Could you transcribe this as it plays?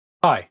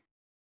Hi,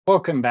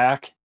 welcome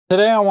back.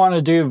 Today I want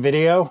to do a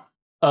video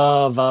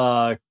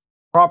of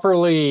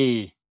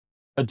properly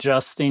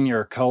adjusting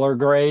your color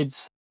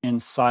grades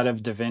inside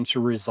of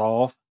Davinci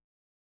Resolve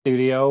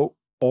Studio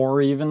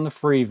or even the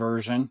free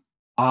version.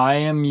 I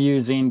am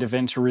using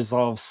Davinci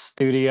Resolve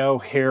Studio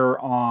here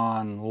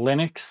on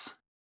Linux.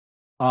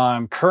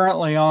 I'm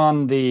currently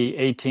on the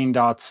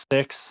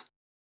 18.6.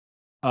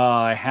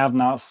 I have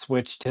not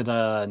switched to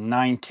the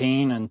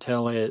 19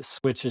 until it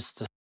switches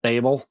to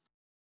stable.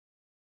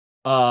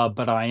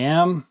 But I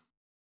am.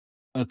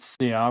 Let's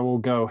see, I will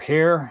go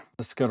here.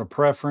 Let's go to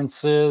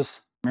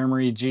Preferences,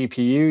 Memory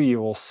GPU. You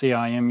will see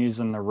I am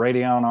using the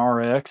Radeon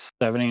RX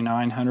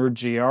 7900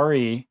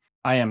 GRE.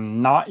 I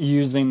am not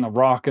using the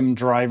ROCm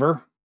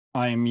driver.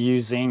 I am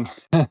using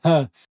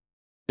the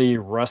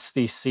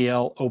Rusty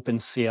CL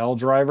OpenCL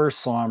driver.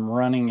 So I'm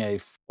running a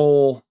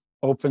full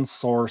open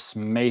source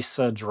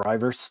Mesa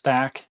driver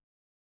stack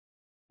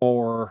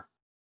for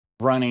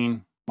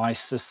running my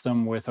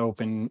system with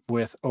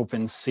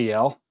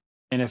OpenCL.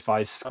 And if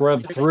I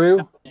scrub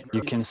through,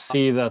 you can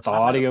see that the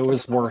audio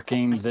is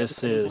working.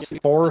 This is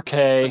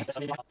 4K,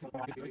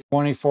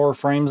 24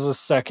 frames a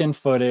second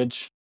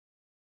footage.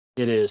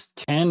 It is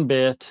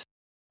 10-bit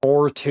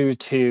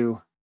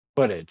 422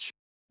 footage.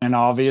 And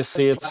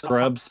obviously it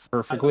scrubs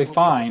perfectly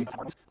fine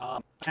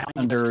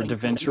under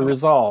Davinci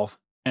Resolve.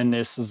 And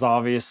this is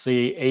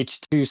obviously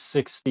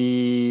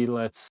H260,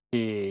 let's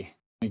see.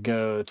 We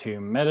go to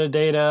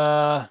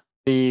metadata.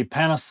 The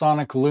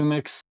Panasonic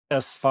Lumix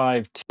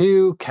S5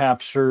 II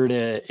captured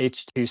at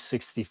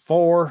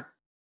H264,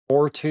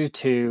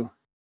 422,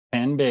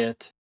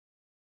 10-bit,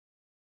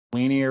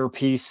 linear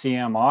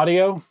PCM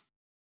audio.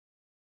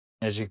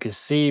 As you can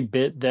see,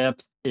 bit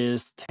depth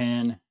is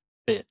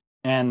 10-bit.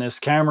 And this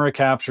camera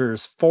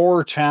captures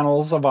 4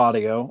 channels of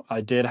audio.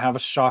 I did have a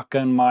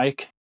shotgun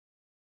mic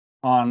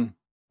on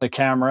the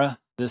camera.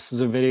 This is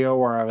a video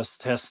where I was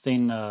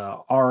testing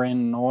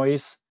RN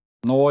noise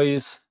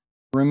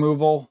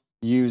removal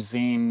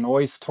using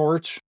Noise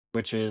Torch,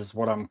 which is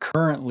what I'm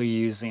currently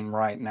using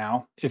right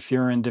now. If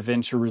you're in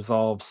Davinci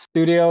Resolve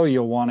Studio,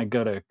 you'll want to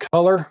go to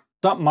Color.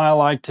 Something I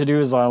like to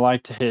do is I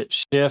like to hit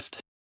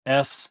Shift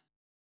S.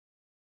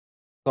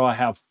 So I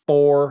have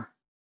 4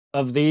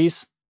 of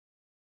these.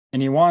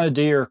 And you want to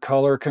do your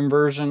color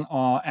conversion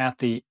at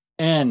the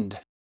end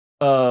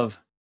of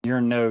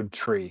your node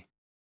tree,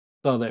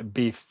 so that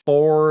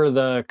before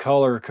the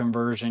color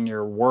conversion,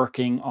 you're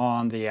working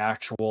on the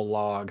actual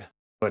log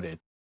footage.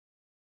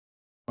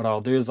 What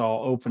I'll do is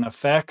I'll open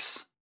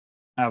Effects,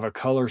 have a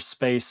color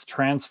space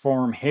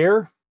transform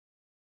here,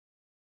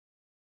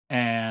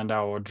 and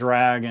I will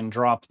drag and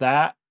drop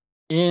that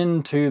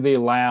into the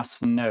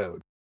last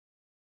node.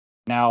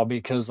 Now,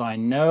 because I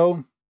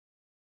know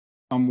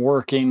I'm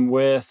working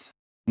with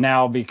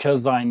Panasonic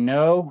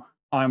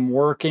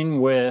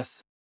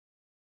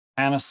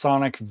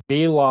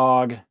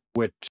V-Log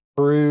with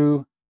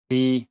true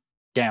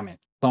V-Gamut.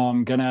 So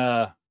I'm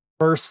gonna,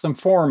 first and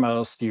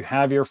foremost, you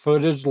have your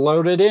footage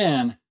loaded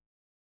in.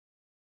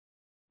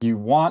 You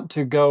want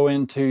to go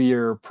into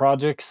your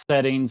project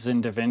settings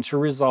in Davinci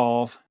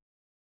Resolve.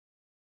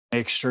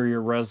 Make sure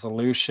your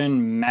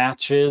resolution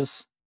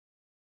matches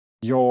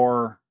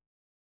your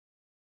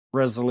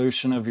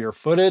resolution of your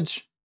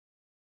footage.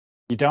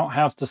 You don't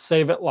have to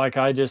save it like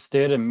I just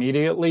did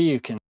immediately.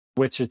 You can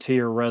switch it to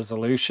your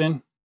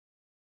resolution,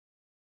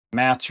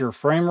 match your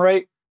frame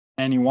rate,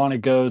 and you want to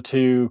go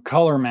to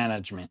color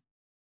management.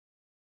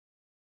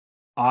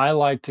 I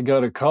like to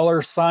go to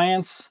color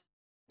science,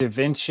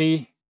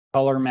 Davinci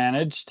color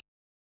managed.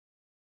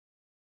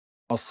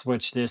 I'll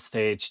switch this to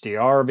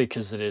HDR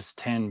because it is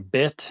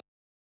 10-bit.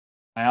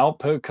 My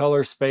output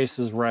color space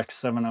is Rec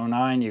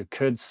 709. You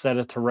could set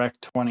it to Rec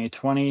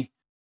 2020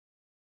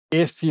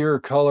 if you're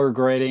color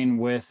grading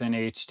with an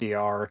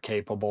HDR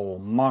capable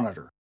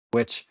monitor,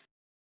 which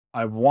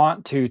I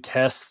want to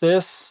test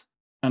this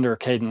under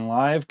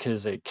Kdenlive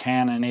because it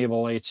can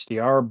enable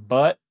HDR,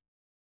 but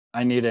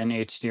I need an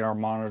HDR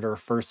monitor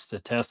first to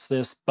test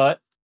this. But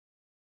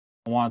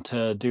I want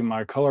to do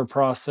my color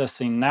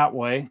processing that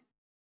way.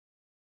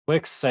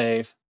 Click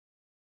Save.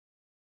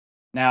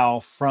 Now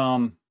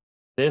from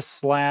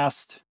this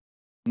last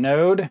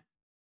node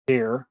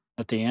here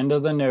at the end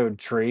of the node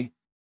tree,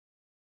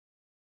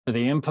 for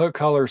the input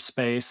color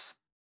space,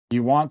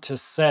 you want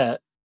to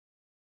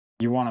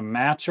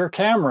match your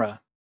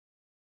camera.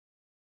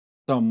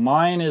 So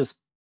mine is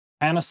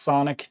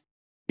Panasonic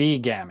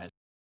V-Gamut.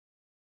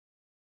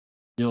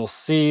 You'll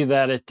see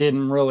that it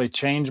didn't really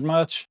change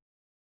much.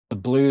 The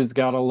blues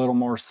got a little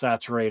more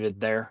saturated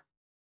there.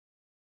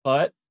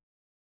 But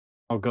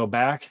I'll go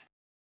back,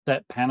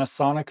 set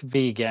Panasonic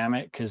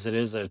V-Gamut because it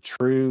is a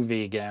true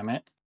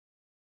V-Gamut.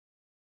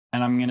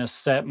 And I'm going to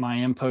set my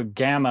input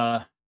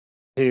gamma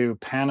to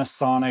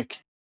Panasonic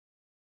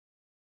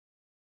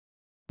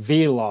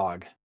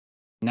V-Log.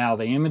 Now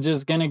the image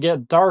is going to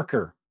get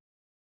darker.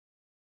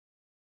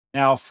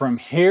 Now from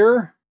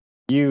here,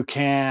 you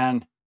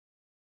can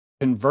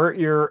convert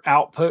your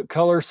output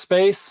color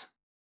space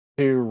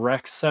to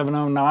Rec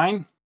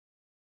 709.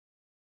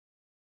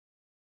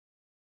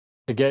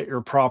 to get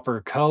your proper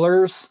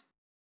colors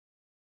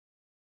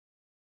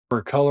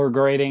for color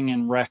grading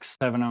in Rec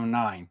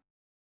 709.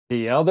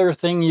 The other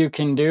thing you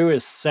can do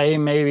is say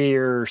maybe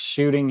you're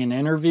shooting an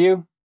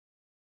interview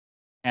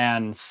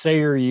and say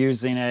you're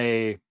using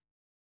a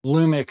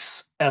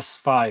Lumix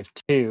S5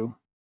 II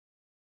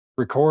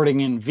recording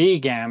in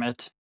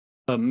V-Gamut,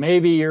 but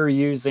maybe you're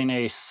using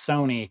a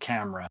Sony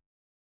camera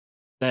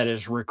that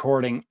is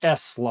recording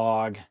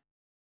S-Log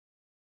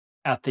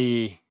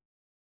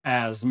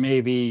as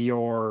maybe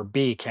your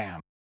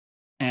B-Cam.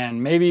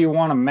 And maybe you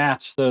want to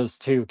match those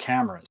two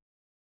cameras.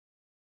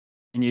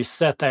 And you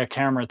set that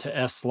camera to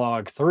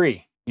S-Log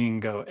 3. You can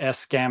go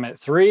S-Gamut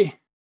 3,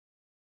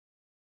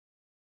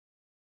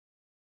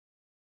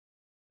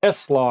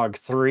 S-Log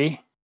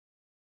 3,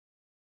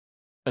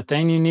 but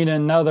then you need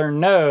another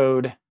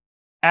node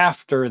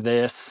after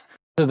this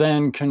to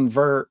then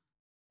convert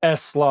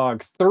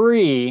S-Log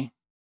 3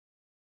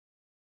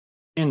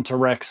 into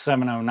Rec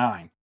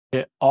 709.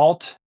 Hit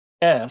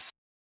Alt-S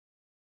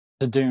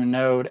to do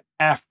node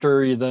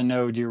after the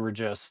node you were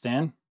just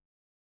in.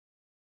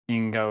 You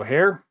can go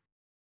here.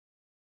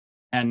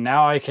 And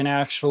now I can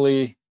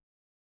actually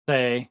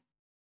say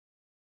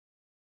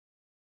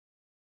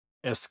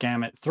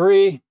S-Gamut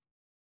 3,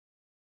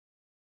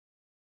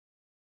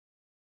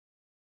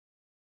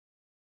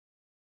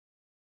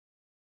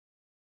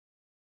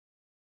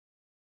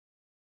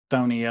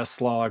 Sony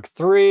S-Log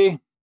 3,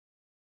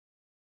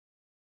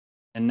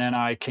 and then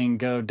I can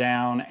go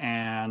down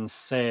and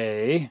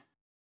say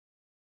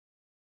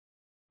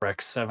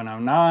Rec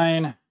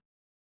 709,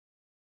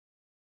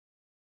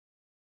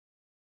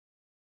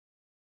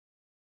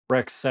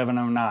 Rec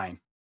 709.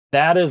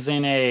 That is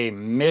in a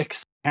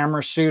mixed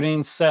camera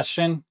shooting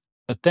session.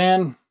 But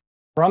then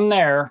from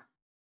there,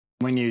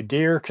 when you do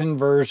your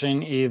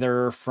conversion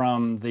either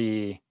from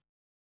the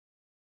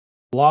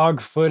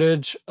log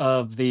footage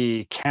of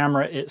the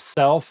camera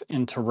itself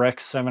into Rec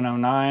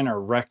 709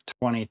 or Rec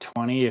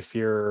 2020 if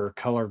you're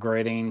color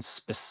grading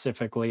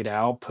specifically to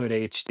output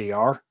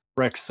HDR.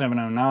 Rec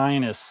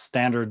 709 is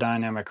standard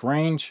dynamic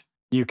range.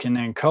 You can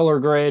then color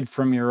grade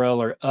from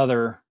your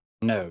other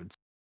nodes.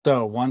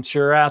 So once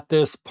you're at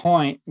this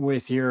point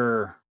with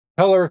your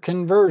color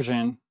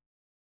conversion,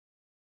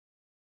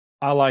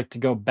 I like to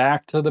go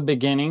back to the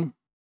beginning.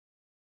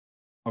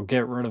 I'll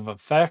get rid of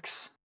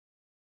effects.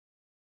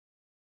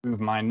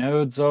 Move my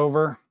nodes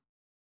over.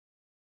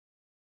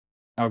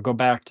 I'll go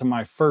back to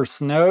my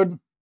first node.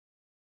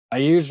 I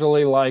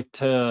usually like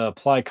to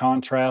apply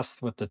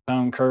contrast with the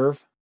tone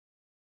curve,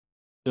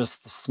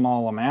 just a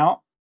small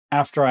amount.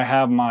 After I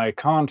have my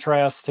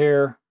contrast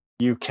here,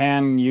 you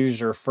can use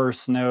your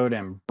first node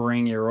and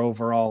bring your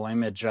overall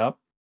image up.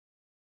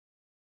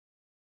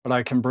 But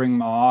I can bring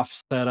my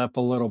offset up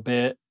a little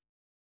bit,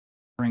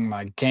 bring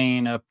my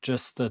gain up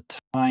just a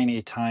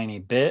tiny, tiny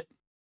bit.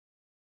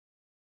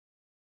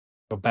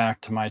 Go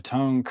back to my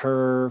tone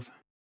curve.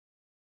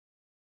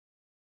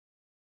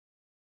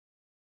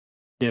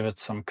 Give it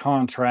some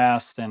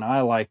contrast, and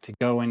I like to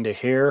go into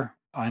here,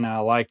 and I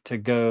like to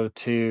go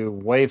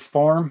to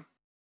waveform.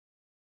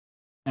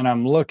 And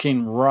I'm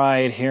looking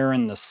right here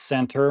in the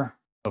center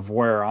of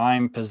where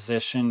I'm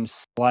positioned,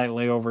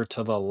 slightly over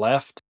to the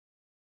left.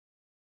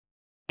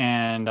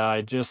 And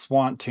I just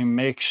want to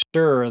make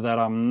sure that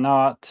I'm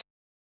not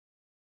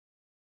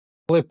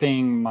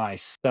clipping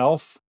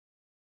myself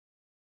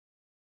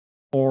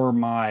or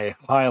my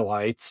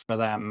highlights for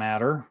that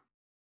matter.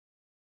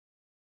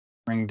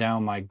 Bring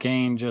down my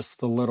gain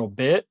just a little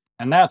bit.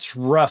 And that's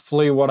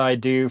roughly what I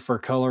do for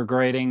color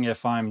grading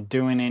if I'm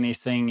doing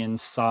anything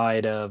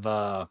inside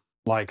of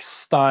like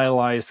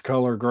stylized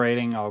color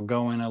grading. I'll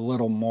go in a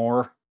little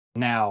more.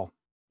 Now,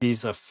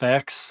 these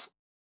effects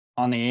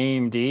on the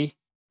AMD,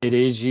 it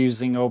is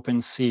using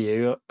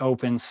OpenCL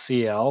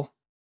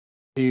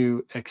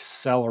to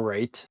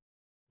accelerate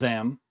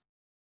them.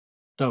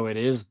 So it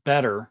is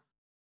better.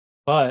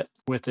 But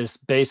with this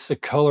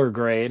basic color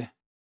grade,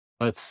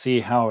 let's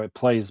see how it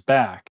plays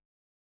back.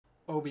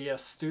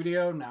 OBS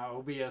Studio. Now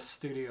OBS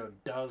Studio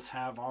does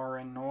have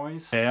RN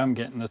noise. Okay, I'm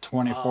getting the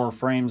 24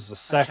 frames a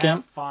second. I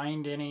can't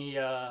find any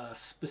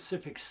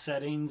specific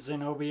settings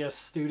in OBS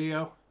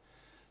Studio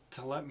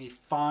to let me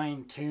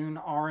fine tune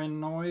RN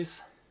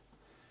noise.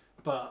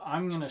 But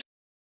I'm gonna...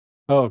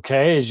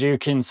 Okay, as you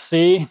can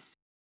see,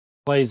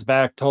 plays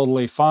back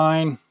totally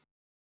fine.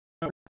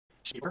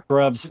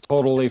 Scrub's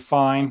totally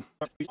fine.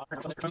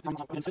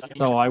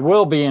 So I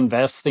will be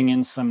investing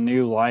in some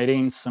new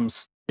lighting, some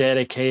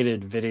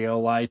dedicated video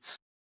lights.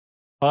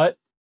 But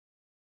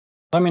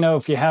let me know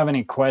if you have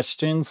any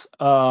questions.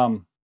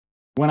 When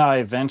I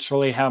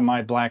eventually have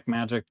my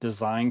Blackmagic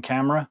design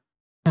camera,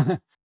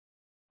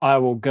 I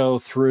will go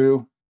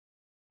through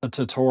a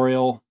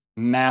tutorial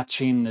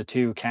matching the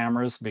two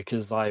cameras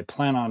because I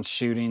plan on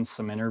shooting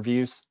some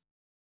interviews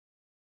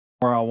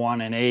where I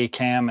want an A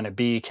cam and a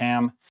B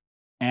cam,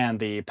 and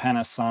the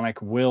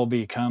Panasonic will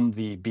become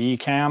the B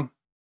cam.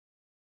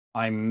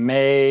 I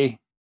may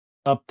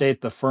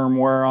update the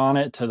firmware on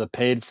it to the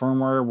paid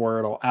firmware where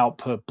it'll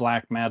output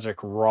Blackmagic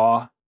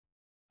RAW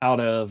out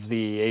of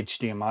the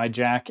HDMI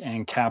jack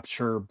and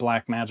capture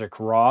Blackmagic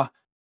RAW,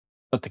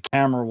 but the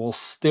camera will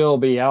still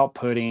be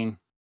outputting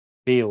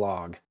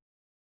V-Log.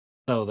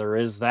 So there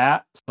is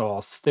that. So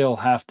I'll still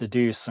have to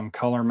do some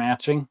color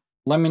matching.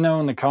 Let me know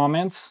in the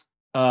comments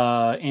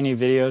any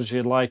videos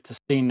you'd like to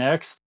see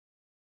next.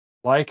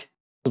 Like,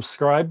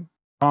 subscribe,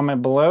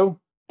 comment below,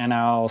 and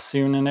I'll see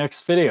you in the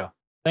next video.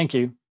 Thank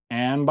you,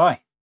 and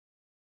bye.